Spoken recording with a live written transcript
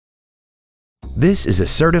This is a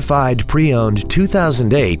certified pre-owned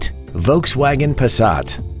 2008 Volkswagen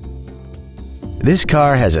Passat. This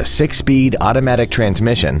car has a 6-speed automatic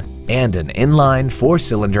transmission and an inline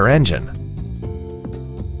 4-cylinder engine.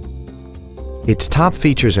 Its top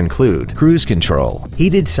features include cruise control,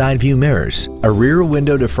 heated side view mirrors, a rear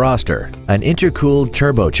window defroster, an intercooled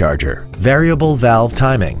turbocharger, variable valve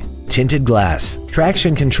timing, tinted glass,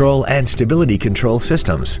 traction control and stability control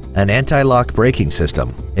systems, an anti-lock braking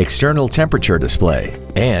system, external temperature display,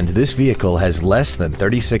 and this vehicle has less than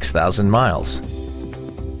 36,000 miles.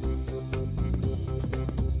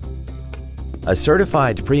 A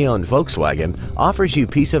certified pre-owned Volkswagen offers you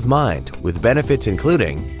peace of mind with benefits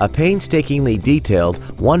including a painstakingly detailed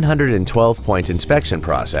 112-point inspection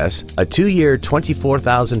process, a 2-year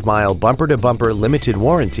 24,000-mile bumper-to-bumper limited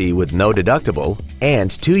warranty with no deductible,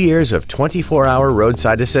 and 2 years of 24-hour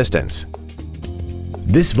roadside assistance.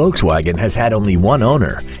 This Volkswagen has had only one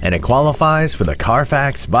owner and it qualifies for the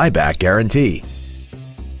Carfax buyback guarantee.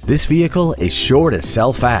 This vehicle is sure to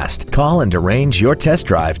sell fast. Call and arrange your test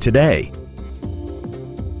drive today.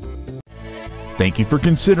 Thank you for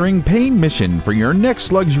considering Payne Mission for your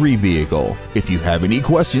next luxury vehicle. If you have any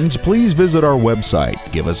questions, please visit our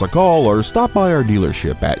website, give us a call, or stop by our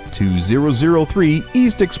dealership at 2003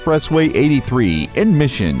 East Expressway 83 in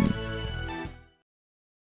Mission.